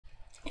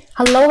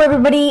Hello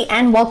everybody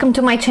and welcome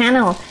to my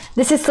channel.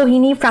 This is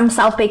Sohini from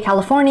South Bay,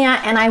 California,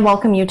 and I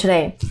welcome you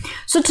today.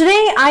 So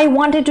today I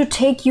wanted to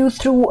take you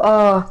through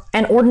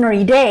an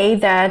ordinary day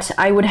that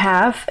I would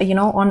have,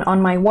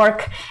 on my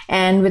work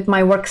and with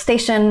my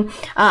workstation.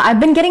 I've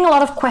been getting a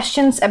lot of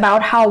questions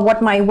about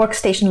what my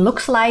workstation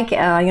looks like.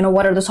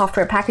 What are the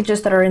software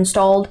packages that are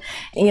installed?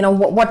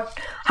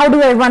 How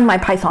do I run my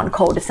Python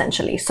code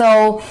essentially?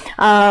 So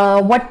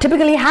what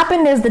typically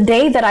happened is the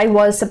day that I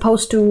was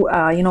supposed to,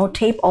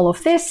 tape all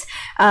of this,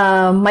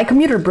 my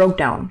computer broke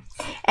down.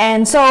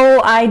 And so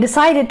I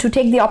decided to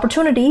take the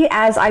opportunity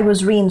as I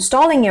was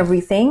reinstalling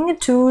everything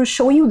to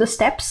show you the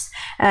steps,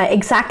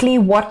 exactly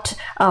what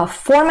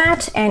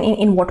format and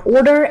in what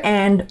order,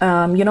 and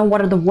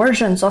what are the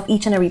versions of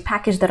each and every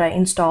package that I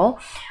install.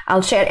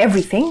 I'll share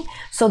everything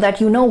so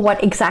that you know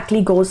what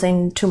exactly goes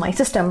into my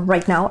system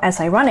right now as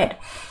I run it.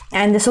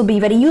 And this will be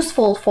very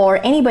useful for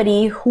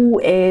anybody who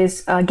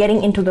is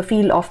getting into the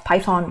field of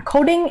Python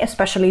coding,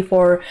 especially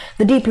for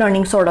the deep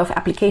learning sort of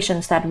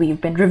applications that we've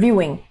been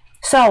reviewing.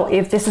 So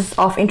if this is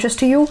of interest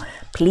to you,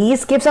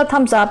 please give us a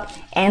thumbs up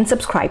and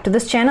subscribe to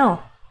this channel.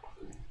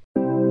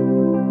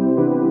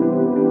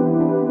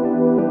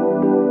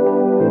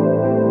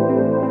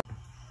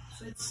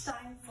 So it's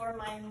time for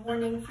my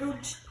morning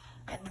fruit,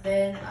 and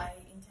then I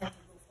intend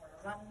to go for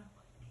a run.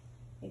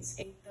 It's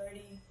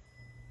 8:30.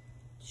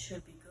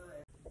 Should be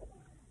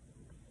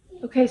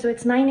good. Okay, so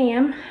it's 9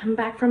 a.m. I'm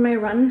back from my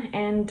run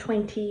and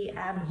 20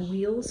 ab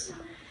wheels.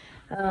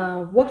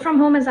 Work from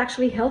home has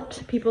actually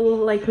helped people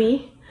like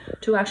me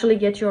to actually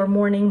get your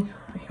morning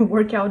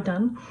workout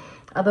done.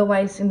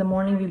 Otherwise, in the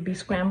morning we'll be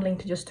scrambling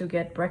to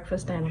get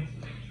breakfast and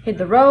hit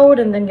the road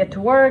and then get to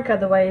work.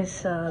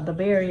 Otherwise, the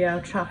Bay Area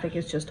traffic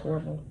is just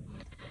horrible.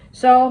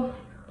 So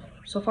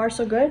far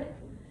so good.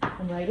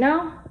 And right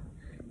now,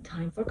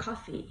 time for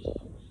coffee.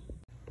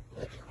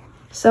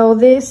 So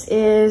this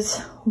is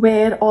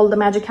where all the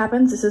magic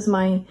happens. This is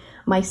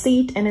my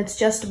seat, and it's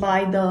just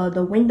by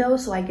the window,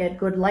 so I get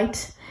good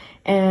light.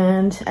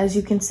 And as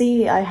you can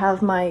see, I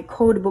have my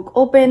code book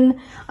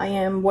open. I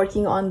am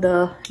working on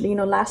the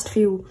last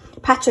few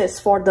patches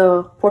for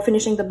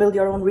finishing the build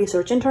your own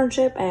research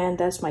internship, and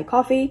that's my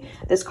coffee.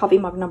 This coffee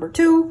mug number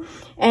 2,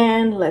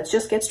 and let's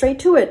just get straight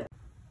to it.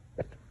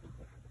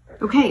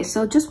 Okay,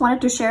 so just wanted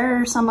to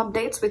share some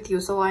updates with you.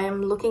 So I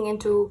am looking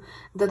into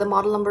the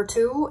model number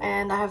 2,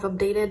 and I have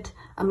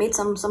made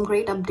some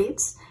great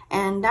updates.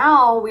 And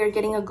now we are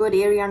getting a good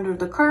area under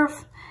the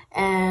curve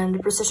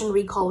and precision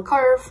recall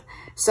curve.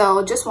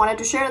 So just wanted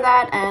to share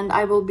that, and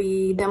I will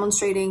be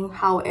demonstrating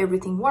how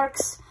everything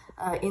works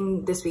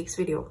in this week's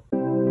video.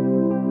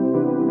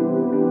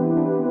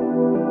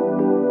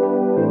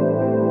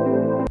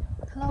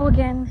 Hello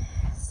again.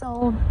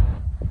 So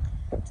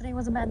today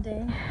was a bad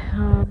day.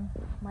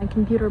 My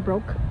computer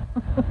broke.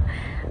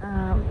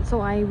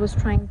 So I was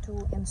trying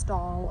to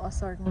install a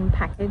certain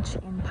package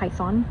in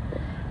Python,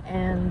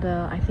 and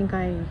I think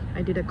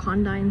I did a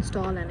conda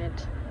install, and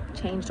it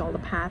changed all the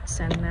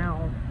paths, and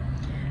now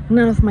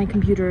none of my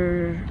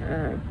computer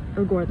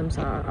algorithms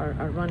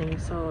are running.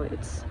 So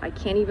I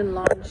can't even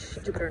launch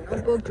Jupyter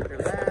Notebook,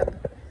 Jupyter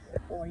Lab,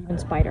 or even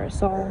SPYDER.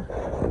 So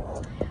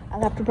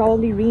I'll have to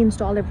probably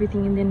reinstall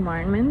everything in the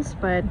environments,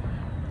 but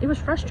it was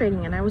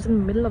frustrating, and I was in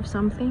the middle of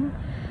something.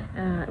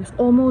 It was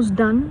almost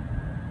done.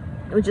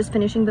 I was just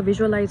finishing the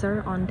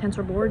visualizer on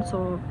TensorBoard,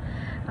 so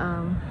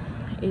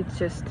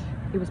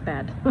it was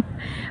bad.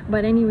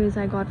 But anyways,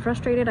 I got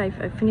frustrated. I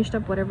finished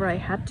up whatever I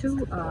had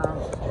to.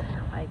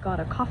 I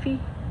got a coffee,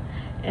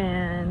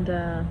 and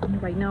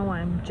right now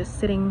I'm just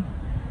sitting.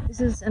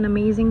 This is an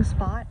amazing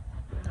spot.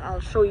 I'll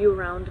show you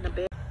around in a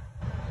bit.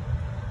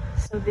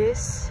 So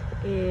this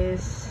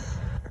is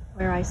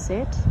where I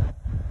sit.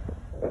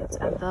 It's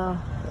at the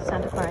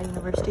Santa Clara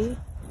University.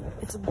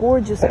 It's a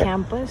gorgeous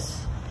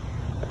campus.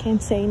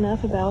 Can't say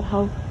enough about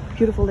how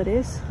beautiful it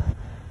is.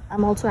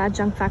 I'm also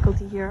adjunct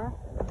faculty here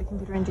at the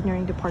computer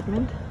engineering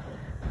department.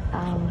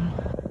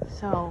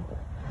 So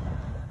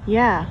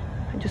yeah,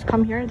 I just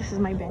come here. This is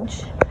my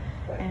bench,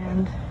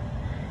 and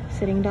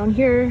sitting down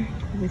here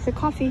with a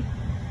coffee.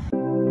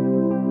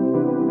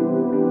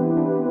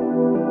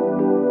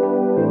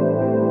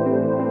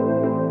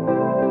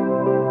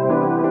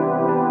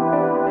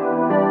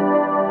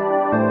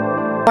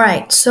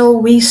 Alright, so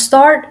we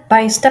start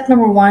by step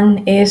number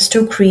 1 is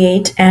to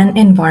create an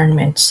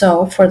environment.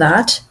 So for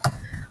that,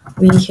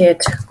 we hit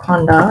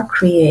conda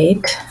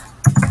create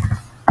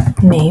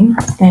name,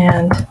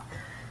 and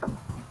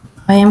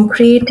I am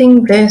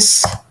creating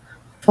this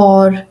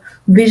for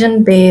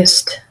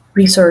vision-based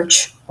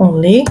research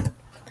only.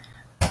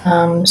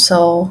 And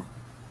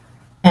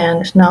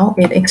now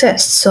it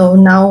exists. So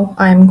now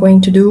I'm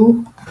going to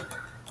do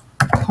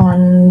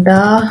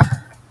conda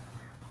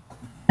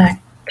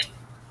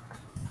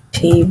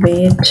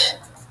activate,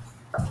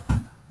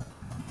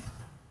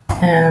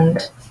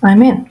 and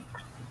I'm in.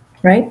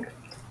 Right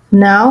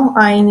now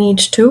I need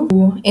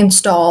to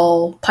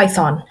install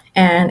Python,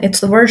 and it's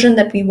the version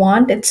that we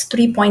want. It's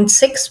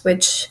 3.6,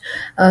 which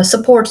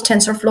supports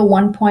TensorFlow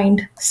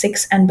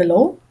 1.6 and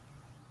below.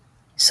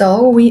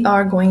 So we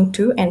are going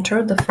to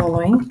enter the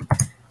following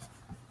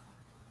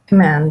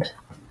command: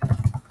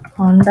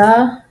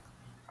 conda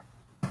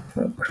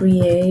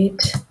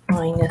create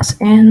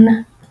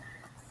 -n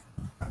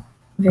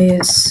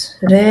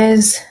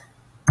visres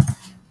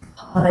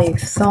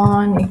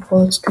python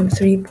equals to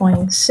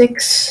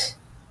 3.6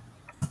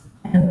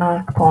 and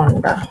our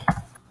conda.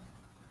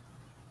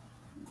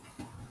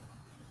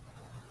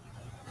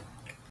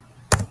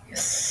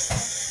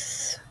 Yes.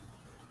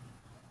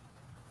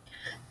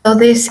 So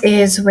this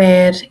is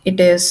where it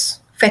is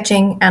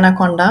fetching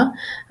Anaconda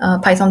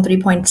Python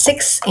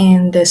 3.6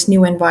 in this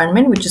new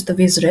environment, which is the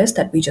visres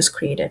that we just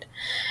created.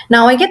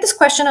 Now, I get this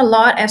question a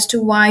lot as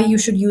to why you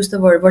should use the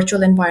word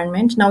virtual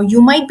environment. Now,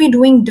 you might be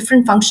doing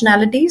different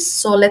functionalities.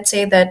 So let's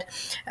say that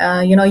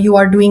you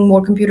are doing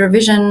more computer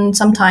vision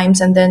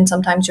sometimes, and then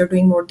sometimes you're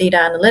doing more data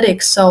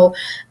analytics. So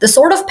the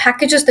sort of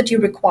packages that you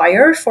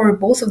require for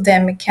both of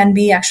them can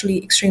be actually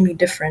extremely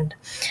different.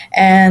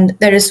 And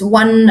there is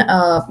one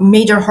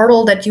major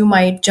hurdle that you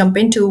might jump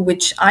into,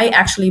 which I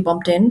actually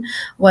bumped in,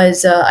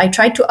 was I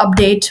tried to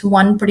update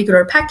one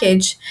particular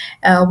package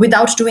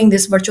without doing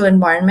this virtual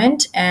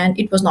environment, and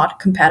it was not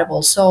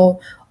compatible.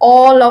 So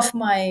all of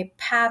my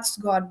paths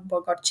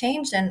got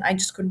changed, and I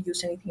just couldn't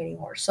use anything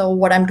anymore. So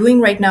what I'm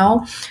doing right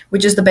now,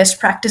 which is the best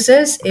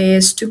practices,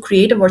 is to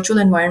create a virtual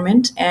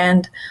environment,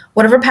 and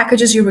whatever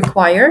packages you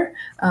require,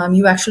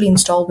 you actually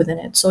install within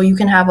it. So you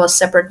can have a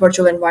separate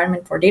virtual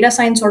environment for data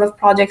science sort of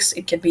projects.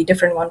 It could be a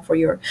different one for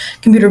your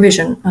computer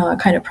vision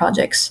kind of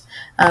projects.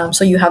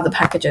 So you have the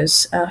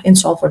packages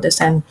installed for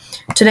this. And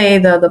today,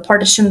 the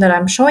partition that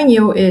I'm showing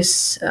you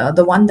is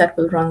the one that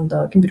will run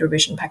the computer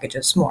vision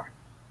packages more.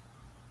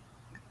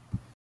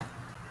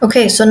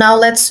 Okay, so now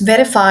let's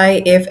verify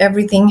if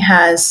everything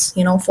has,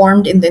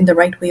 formed in the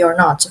right way or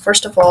not. So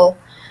first of all,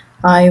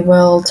 I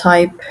will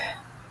type,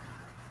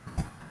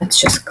 let's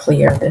just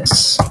clear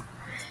this.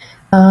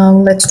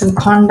 Let's do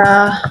conda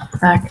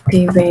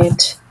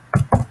activate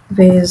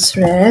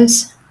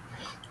visres.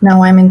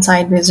 Now I'm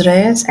inside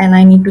visres, and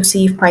I need to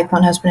see if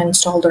Python has been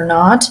installed or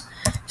not.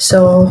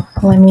 So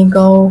let me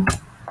go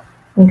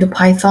into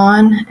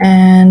Python,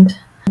 and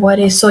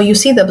so you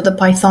see the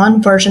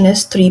Python version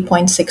is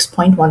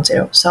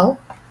 3.6.10. So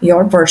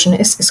your version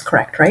is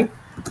correct, right?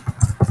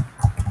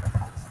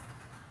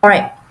 All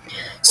right.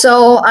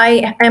 So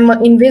I am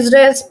in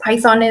visres,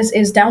 Python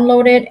is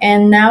downloaded,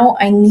 and now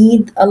I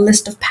need a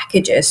list of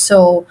packages.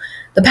 So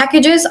the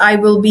packages I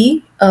will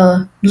be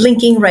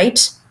linking right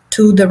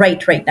to the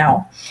right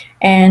now.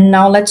 And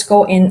now let's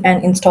go in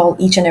and install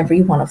each and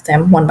every one of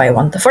them one by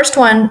one. The first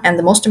one, and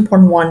the most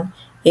important one,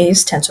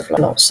 is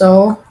TensorFlow.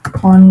 So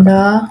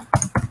conda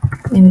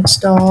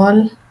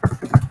install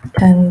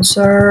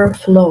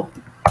TensorFlow.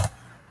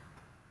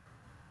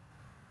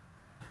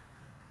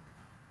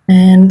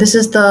 And this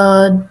is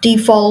the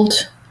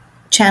default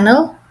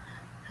channel.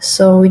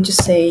 So we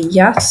just say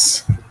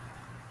yes,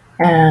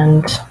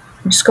 and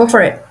just go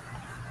for it.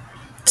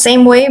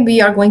 Same way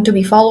we are going to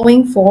be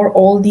following for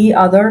all the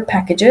other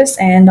packages,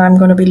 and I'm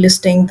going to be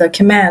listing the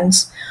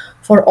commands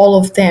for all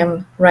of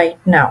them right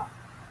now.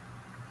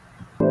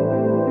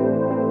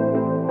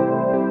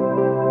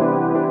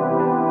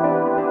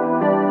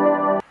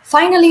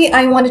 Finally,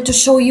 I wanted to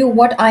show you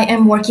what I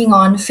am working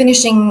on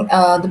finishing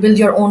the Build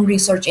Your Own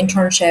Research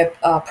Internship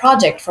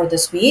project for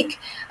this week.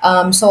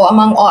 So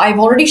I've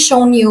already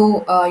shown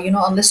you,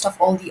 a list of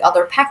all the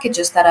other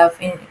packages that I've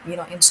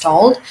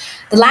installed.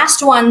 The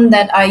last one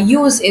that I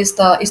use is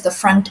the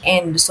front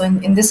end. So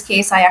in this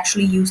case, I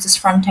actually use this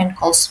front end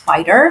called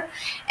SPYDER,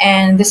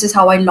 and this is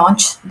how I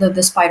launch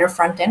the SPYDER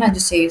front end. I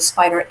just say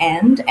SPYDER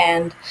end,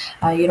 and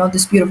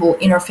this beautiful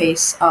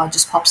interface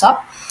just pops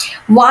up.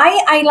 Why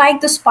I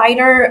like the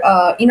SPYDER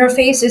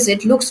interface is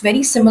it looks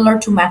very similar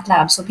to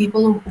MATLAB. So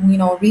people,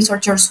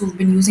 researchers who've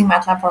been using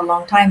MATLAB for a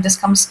long time, this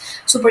comes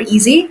super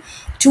easy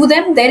to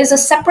them. There is a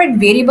separate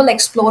variable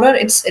explorer.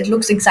 It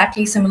looks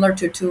exactly similar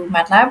to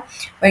MATLAB,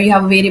 where you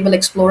have a variable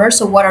explorer.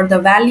 So what are the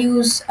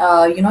values?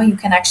 You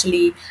can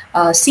actually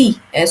see.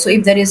 So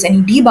if there is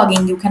any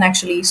debugging, you can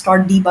actually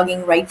start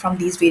debugging right from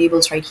these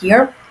variables right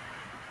here.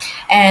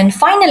 And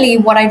finally,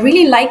 what I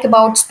really like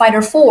about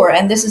SPYDER 4,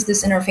 and this is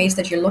this interface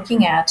that you're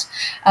looking at,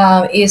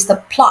 is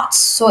the plots.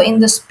 So in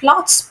this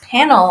plots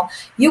panel,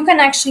 you can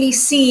actually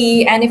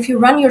see, and if you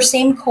run your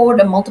same code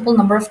a multiple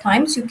number of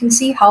times, you can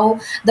see how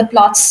the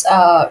plots,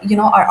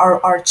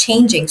 are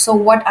changing. So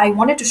what I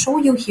wanted to show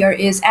you here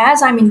is,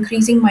 as I'm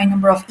increasing my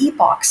number of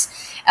epochs,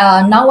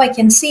 now I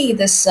can see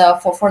this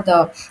for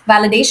the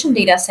validation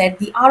data set,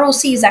 the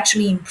ROC is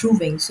actually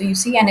improving. So you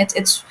see, and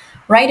it's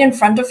right in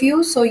front of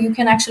you, so you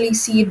can actually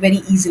see it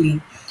very easily.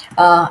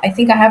 I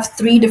think I have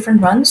 3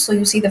 different runs. So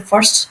you see the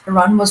first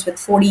run was with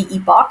 40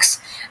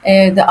 epochs.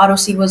 The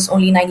ROC was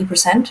only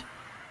 90%.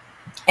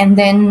 And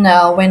then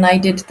when I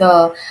did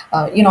the,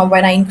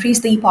 when I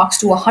increased the epochs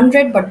to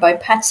 100, but my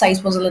patch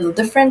size was a little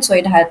different, so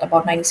it had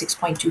about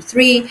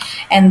 96.23.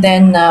 And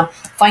then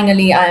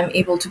finally, I'm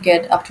able to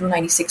get up to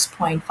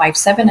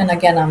 96.57. And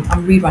again, I'm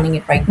rerunning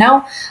it right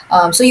now.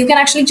 So you can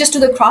actually just do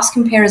the cross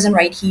comparison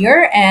right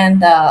here.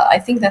 And I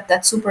think that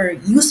that's super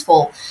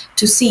useful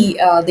to see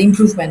the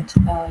improvement,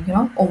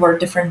 over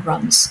different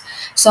runs.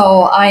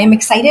 So I am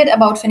excited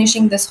about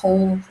finishing this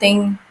whole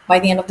thing by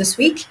the end of this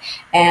week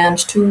and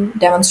to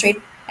demonstrate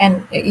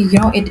and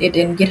it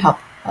in GitHub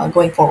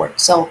going forward.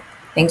 So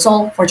thanks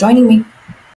all for joining me.